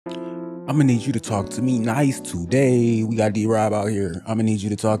I'm gonna need you to talk to me nice today. We got D-Rob out here. I'm gonna need you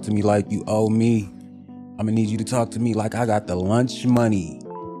to talk to me like you owe me. I'm gonna need you to talk to me like I got the lunch money. You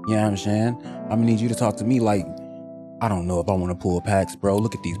know what I'm saying? I'm gonna need you to talk to me like, I don't know if I want to pull packs, bro.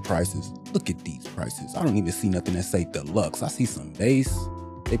 Look at these prices. Look at these prices. I don't even see nothing that say deluxe. I see some base.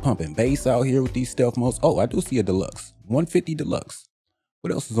 They pumping base out here with these stealth modes. Oh, I do see a deluxe. 150 deluxe.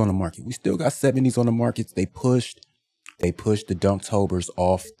 What else is on the market? We still got 70s on the markets. They pushed the Dumptobers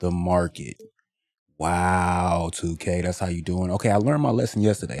off the market. Wow, 2K, that's how you doing. Okay, I learned my lesson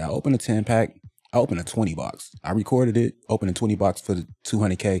yesterday. I opened a 10 pack. I opened a 20 box. I recorded it, opened a 20 box for the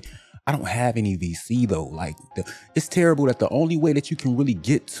 200K. I don't have any VC though. Like, it's terrible that the only way that you can really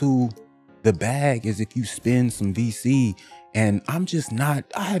get to the bag is if you spend some VC. And I'm just not,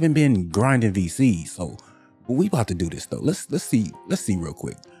 I haven't been grinding VC. So we about to do this though. Let's see real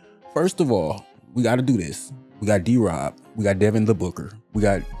quick. First of all, we got to do this. We got D-Rob, we got Devin the Booker, we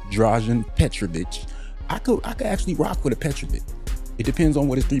got Dražen Petrovic. I could actually rock with a Petrovic. It depends on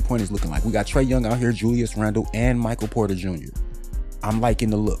what his 3-point is looking like. We got Trae Young out here, Julius Randle, and Michael Porter Jr. I'm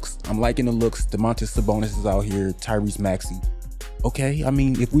liking the looks. Domantas Sabonis is out here, Tyrese Maxey. Okay, I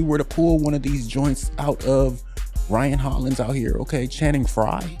mean, if we were to pull one of these joints out of Ryan Hollins out here, okay, Channing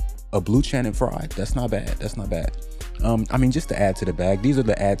Frye, a blue Channing Frye, that's not bad. That's not bad. I mean, just to add to the bag, these are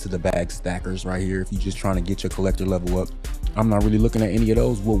the add to the bag stackers right here. If you're just trying to get your collector level up, I'm not really looking at any of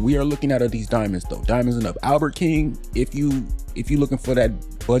those. What we are looking at are these diamonds though. Diamonds and up. Albert King, if you looking for that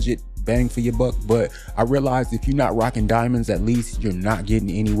budget bang for your buck, but I realize if you're not rocking diamonds, at least you're not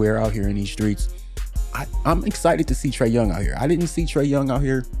getting anywhere out here in these streets. I'm excited to see Trae Young out here. I didn't see Trae Young out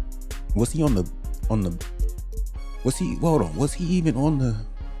here. Was he even on the,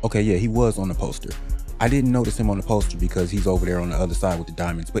 okay, yeah, he was on the poster. I didn't notice him on the poster because he's over there on the other side with the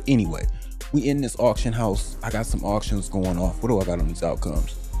diamonds. But anyway, we in this auction house. I got some auctions going off. What do I got on these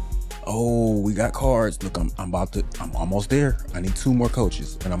outcomes? Oh, we got cards. Look, I'm almost there. I need 2 more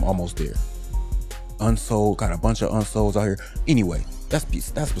coaches and I'm almost there. Unsold, got a bunch of unsolds out here. Anyway, that's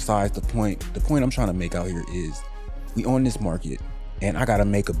besides the point. The point I'm trying to make out here is we on this market and I gotta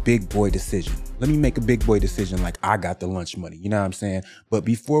make a big boy decision. Let me make a big boy decision like I got the lunch money. You know what I'm saying? But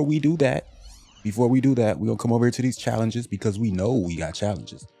before we do that, we're gonna come over here to these challenges because we know we got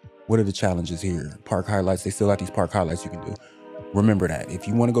challenges. What are the challenges here? Park highlights. They still got these park highlights you can do. Remember that. If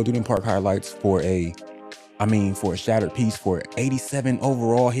you want to go do them park highlights for a shattered piece, for 87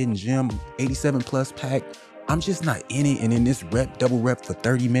 overall hidden gem, 87 plus pack, I'm just not in it. And in this double rep for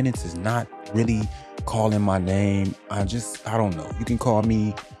 30 minutes is not really calling my name. I don't know. You can call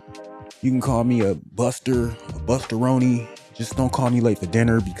me a buster, a busteroni. Just don't call me late for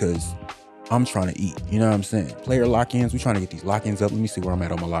dinner because I'm trying to eat, you know what I'm saying? Player lock-ins, we're trying to get these lock-ins up. Let me see where I'm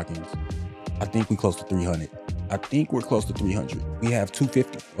at on my lock-ins. I think we close to 300. I think we're close to 300. We have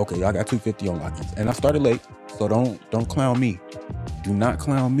 250. Okay, I got 250 on lock-ins. And I started late, so don't clown me. Do not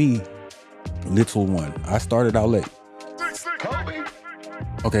clown me, little one. I started out late.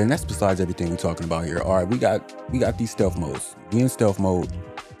 Okay, and that's besides everything we're talking about here. All right, we got these stealth modes. We in stealth mode.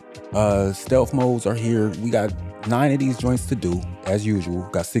 Stealth modes are here. We got 9 of these joints to do as usual.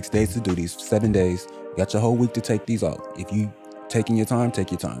 Got 6 days to do these, 7 days. Got your whole week to take these out. If you taking your time,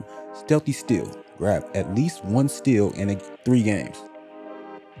 take your time. Stealthy steal. Grab at least 1 steal in 3 games.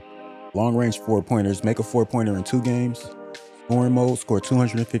 Long range 4-pointers. Make a 4-pointer in 2 games. Scoring mode. Score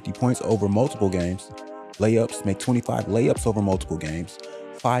 250 points over multiple games. Layups. Make 25 layups over multiple games.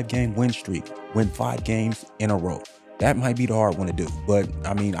 5-game win streak. Win 5 games in a row. That might be the hard one to do, but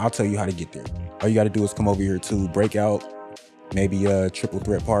I mean, I'll tell you how to get there. All you got to do is come over here to breakout, maybe a triple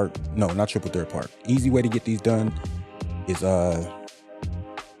threat park. No, not triple threat park. Easy way to get these done is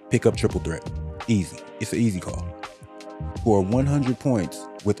pick up triple threat. Easy. It's an easy call. Score 100 points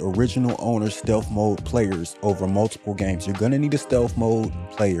with original owner stealth mode players over multiple games. You're gonna need a stealth mode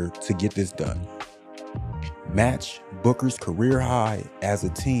player to get this done. Match Booker's career high as a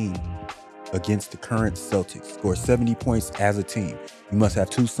team against the current Celtics. Score 70 points as a team. You must have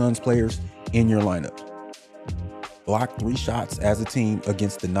 2 Suns players in your lineup. Block 3 shots as a team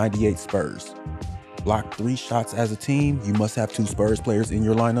against the 98 Spurs. Block 3 shots as a team. You must have 2 Spurs players in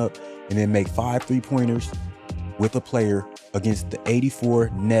your lineup. And then make 5 3-pointers with a player against the 84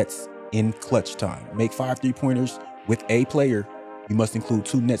 Nets in clutch time. Make 5 3-pointers with a player. You must include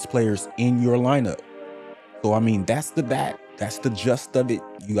 2 Nets players in your lineup. So, I mean, that's the bat. That's the gist of it.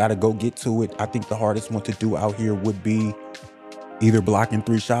 You got to go get to it. I think the hardest one to do out here would be either blocking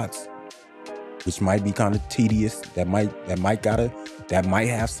 3 shots, which might be kind of tedious. That might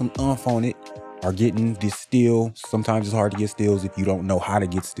have some oomph on it, or getting this steal. Sometimes it's hard to get steals if you don't know how to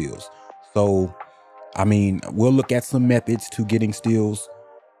get steals. So, I mean, we'll look at some methods to getting steals.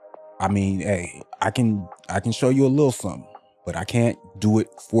 I mean, hey, I can show you a little something, but I can't do it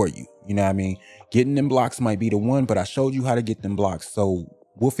for you. You know what I mean? Getting them blocks might be the one, but I showed you how to get them blocks, so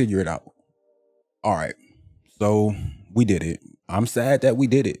we'll figure it out. All right. So we did it. I'm sad that we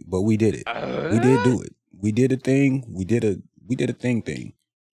did it, but we did it. We did do it. We did a thing. We did a thing.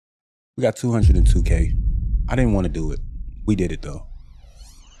 We got 202K. I didn't want to do it. We did it though.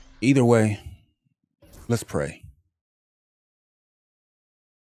 Either way, let's pray.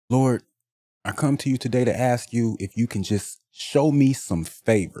 Lord, I come to you today to ask you if you can just show me some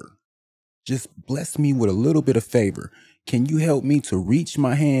favor. Just bless me with a little bit of favor. Can you help me to reach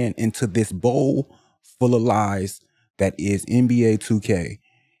my hand into this bowl full of lies that is NBA 2K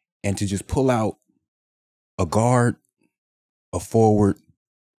and to just pull out a guard, a forward,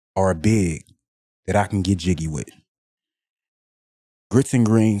 or a big that I can get jiggy with? Grits and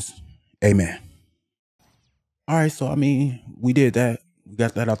greens, amen. All right, so I mean, we did that. We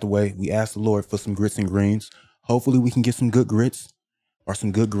got that out the way. We asked the Lord for some grits and greens. Hopefully we can get some good grits or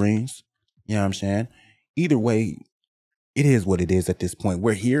some good greens. You know what I'm saying? Either way, it is what it is at this point.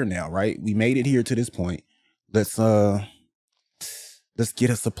 We're here now, right? We made it here to this point. Let's get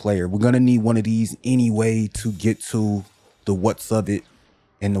us a player. We're gonna need one of these anyway to get to the what's of it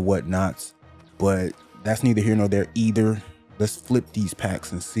and the whatnots. But that's neither here nor there either. Let's flip these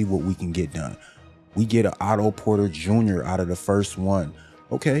packs and see what we can get done. We get an Otto Porter Jr. out of the first one.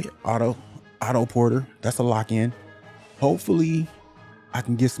 Okay, Otto Porter, that's a lock in. Hopefully I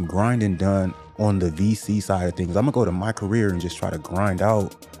can get some grinding done on the VC side of things. I'm gonna go to my career and just try to grind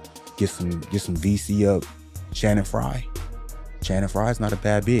out, get some VC up. Shannon Fry is not a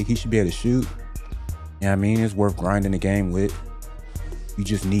bad big. He should be able to shoot. You know what I mean? It's worth grinding the game with. You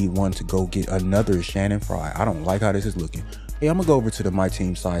just need one to go get another Shannon Fry. I don't like how this is looking. Hey, I'm gonna go over to the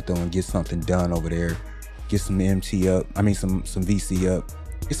MyTeam side though and get something done over there. Get some MT up. I mean some VC up.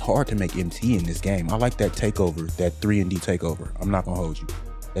 It's hard to make MT in this game. I like that takeover, that 3-and-D takeover. I'm not gonna hold you.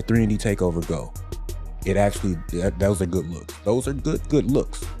 That 3-and-D takeover go. It actually, those are good looks. Those are good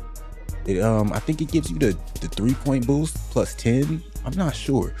looks. I think it gives you the 3-point boost plus 10. I'm not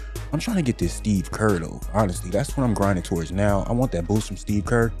sure. I'm trying to get this Steve Kerr though. Honestly, that's what I'm grinding towards now. I want that boost from Steve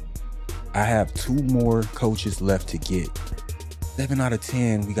Kerr. I have 2 more coaches left to get. 7 out of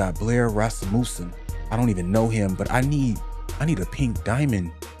 10. We got Blair Rasmussen. I don't even know him, but I need a pink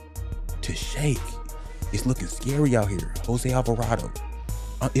diamond to shake. It's looking scary out here. Jose Alvarado.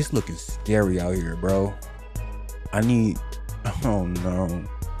 It's looking scary out here, bro. I need, oh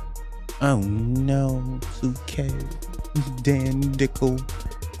no, 2K, Dan Dickel.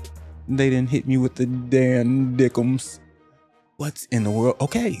 They didn't hit me with the Dan Dickums. What's in the world?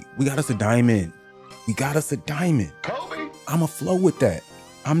 Okay, we got us a diamond. Kobe. I'ma flow with that.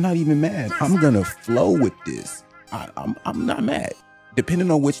 I'm not even mad. I'm gonna flow with this. I'm not mad.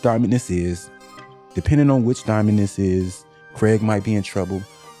 Depending on which diamond this is, Craig might be in trouble.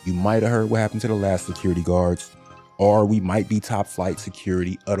 You might have heard what happened to the last security guards, or we might be top flight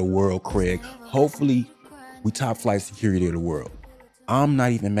security of the world, Craig. Hopefully, we top flight security of the world. I'm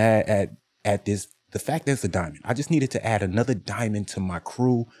not even mad at this. The fact that it's a diamond. I just needed to add another diamond to my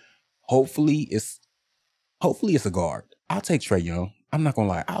crew. Hopefully it's a guard. I'll take Trae Young. I'm not gonna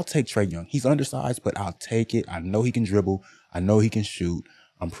lie. I'll take Trae Young. He's undersized, but I'll take it. I know he can dribble. I know he can shoot.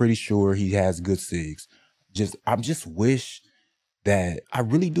 I'm pretty sure he has good sigs. I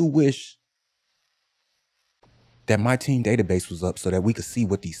really do wish that my team database was up so that we could see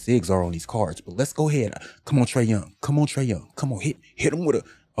what these sigs are on these cards. But let's go ahead. Come on, Trae Young. Come on, hit him with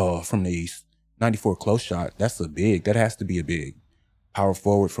a from the East. 94 close shot. That's a big. That has to be a big. Power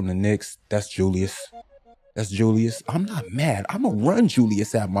forward from the Knicks. That's Julius. I'm not mad. I'm gonna run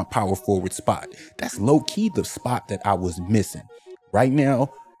Julius at my power forward spot. That's low key the spot that I was missing. Right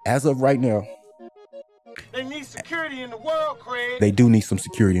now, as of right now, they need security in the world, Craig. They do need some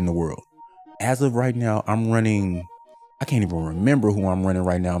security in the world. As of right now, I'm running. I can't even remember who I'm running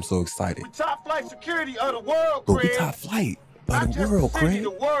right now. I'm so excited. We top flight security of the world, Craig. But we top flight of the world, Craig.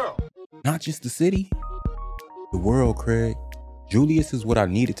 Not just the city, the world, Craig. Julius is what I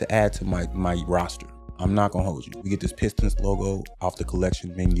needed to add to my roster. I'm not gonna hold you. We get this Pistons logo off the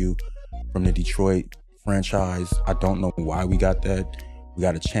collection menu from the Detroit franchise. I don't know why we got that. We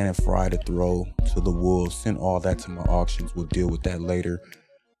got a Shannon Fry to throw to the Wolves. Send all that to my auctions. We'll deal with that later.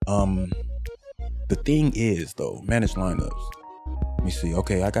 The thing is though, managed lineups. Let me see.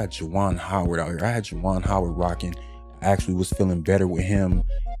 Okay, I got Juwan Howard out here. I had Juwan Howard rocking. I actually was feeling better with him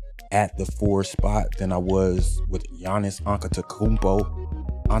at the 4 spot than I was with Giannis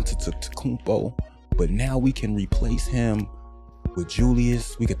Antetokounmpo. But now we can replace him with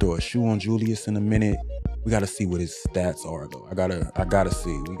Julius. We could throw a shoe on Julius in a minute. We gotta see what his stats are though. I gotta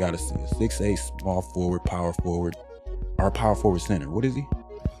see. We gotta see a 6'8" small forward, power forward, or power forward center. What is he?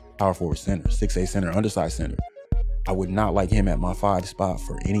 Power forward center, 6'8" center, undersized center. I would not like him at my 5 spot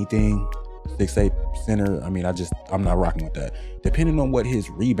for anything. 6'8" center. I mean, I'm not rocking with that. Depending on what his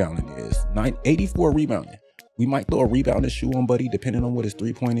rebounding is, 84 rebounding. We might throw a rebounding shoe on Buddy, depending on what his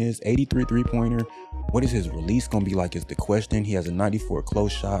 3-point is. 83 3-pointer. What is his release gonna be like is the question. He has a 94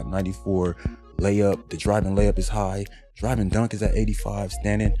 close shot, 94 layup. The driving layup is high. Driving dunk is at 85.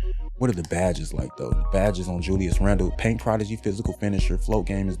 Standing. What are the badges like though? The badges on Julius Randle: paint prodigy, physical finisher, float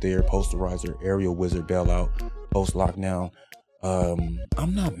game is there, posterizer, aerial wizard, bailout, post lockdown.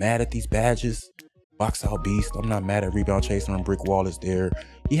 I'm not mad at these badges. Box out beast. I'm not mad at rebound chaser and brick wall is there.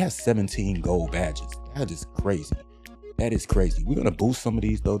 He has 17 gold badges. That is crazy. That is crazy. We're gonna boost some of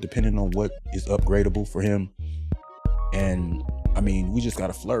these though, depending on what is upgradable for him. And I mean, we just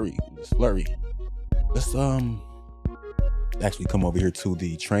got a flurry. Let's actually come over here to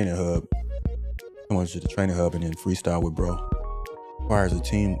the training hub. Come over to the training hub and then freestyle with bro. Requires a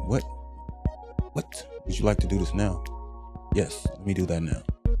team. What? Would you like to do this now? Yes, let me do that now.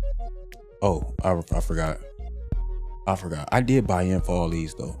 Oh, I forgot. I did buy in for all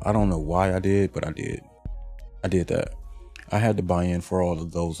these though. I don't know why I did, but I did. I did that. I had to buy in for all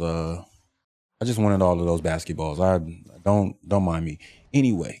of those. I just wanted all of those basketballs. Don't mind me.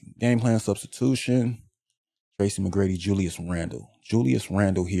 Anyway, game plan substitution. Tracy McGrady, Julius Randle. Julius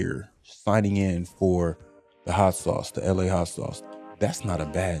Randle here, signing in for the hot sauce, the LA hot sauce. That's not a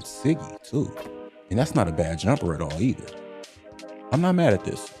bad Siggy too. And that's not a bad jumper at all either. I'm not mad at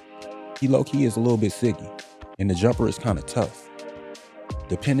this. He low-key is a little bit Siggy. And the jumper is kind of tough.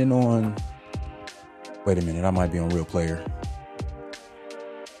 Depending on... Wait a minute, I might be on Real Player.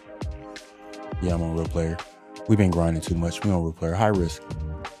 Yeah, I'm on Real Player. We've been grinding too much. We on Real Player. High risk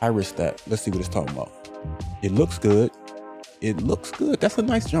stat. Let's see what it's talking about. It looks good. It looks good. That's a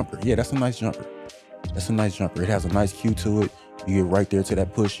nice jumper. Yeah, that's a nice jumper. That's a nice jumper. It has a nice cue to it. You get right there to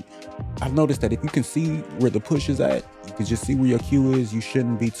that push. I've noticed that if you can see where the push is at, you can just see where your cue is. You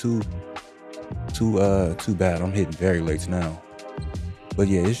shouldn't be too bad. I'm hitting very late now. But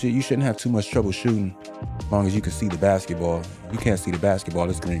yeah, you shouldn't have too much trouble shooting as long as you can see the basketball. If you can't see the basketball,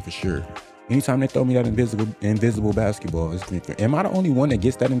 it's green for sure. Anytime they throw me that invisible basketball, it's green for. Am I the only one that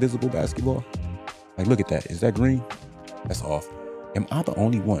gets that invisible basketball? Like, look at that. Is that green? That's off. Am I the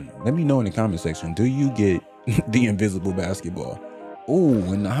only one? Let me know in the comment section. Do you get the invisible basketball? Oh,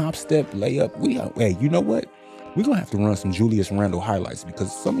 and the hop step layup. Hey, you know what? We're going to have to run some Julius Randle highlights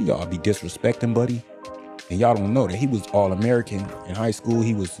because some of y'all be disrespecting Buddy. And y'all don't know that he was All-American in high school.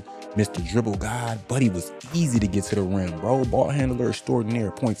 He was Mr. Dribble God. Buddy was easy to get to the rim, bro. Ball handler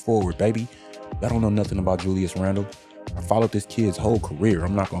extraordinaire, point forward, baby. Y'all don't know nothing about Julius Randle. I followed this kid's whole career.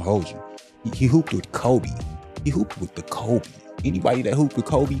 I'm not going to hold you. He hooped with Kobe. He hooped with the Kobe. Anybody that hooped with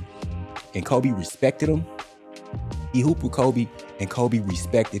Kobe and Kobe respected him, he hooped with Kobe and Kobe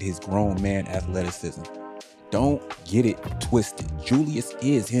respected his grown man athleticism. Don't get it twisted. Julius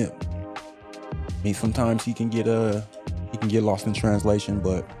is him. I mean, sometimes he can get lost in translation,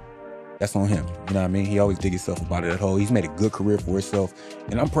 but that's on him. You know what I mean? He always dig himself about it at hole. He's made a good career for himself,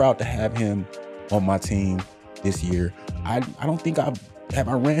 and I'm proud to have him on my team this year. I don't think I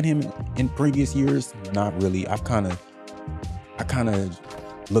ran him in previous years. Not really. I kind of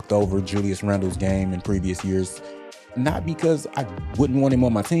looked over Julius Randle's game in previous years, not because I wouldn't want him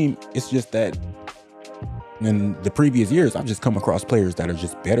on my team. It's just that in the previous years, I've just come across players that are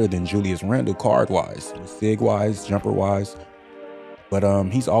just better than Julius Randle card-wise, sig-wise, jumper-wise. But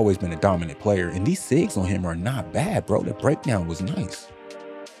he's always been a dominant player, and these sigs on him are not bad, bro. The breakdown was nice.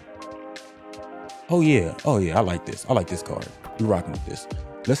 Oh yeah, I like this. I like this card. We're rocking with this.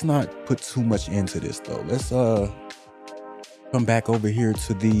 Let's not put too much into this though. Let's come back over here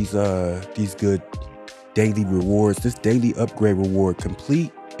to these good daily rewards. This daily upgrade reward: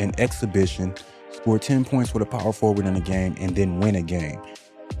 complete an exhibition, score 10 points with a power forward in a game, and then win a game.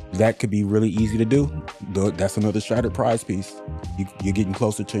 That could be really easy to do. That's another shattered prize piece. You're getting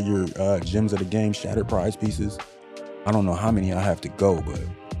closer to your gems of the game, shattered prize pieces. I don't know how many I have to go, but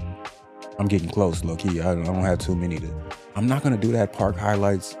I'm getting close, low-key. I don't have too many I'm not going to do that park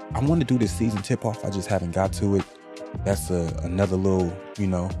highlights. I want to do this season tip-off. I just haven't got to it. That's another little,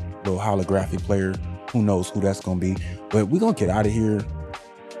 little holographic player. Who knows who that's going to be. But we're going to get out of here.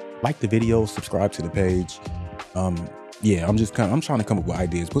 Like the video, subscribe to the page. Yeah, I'm trying to come up with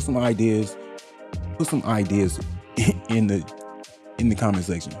ideas. Put some ideas in the comment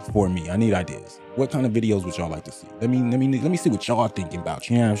section for me. I need ideas. What kind of videos would y'all like to see? Let me see what y'all thinking about.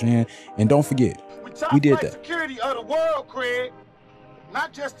 You know what I'm saying? And don't forget, we did that. Security of the world, Craig.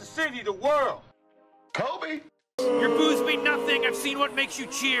 Not just the city, the world. Kobe. Your boos mean nothing. I've seen what makes you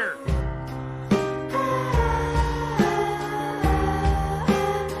cheer.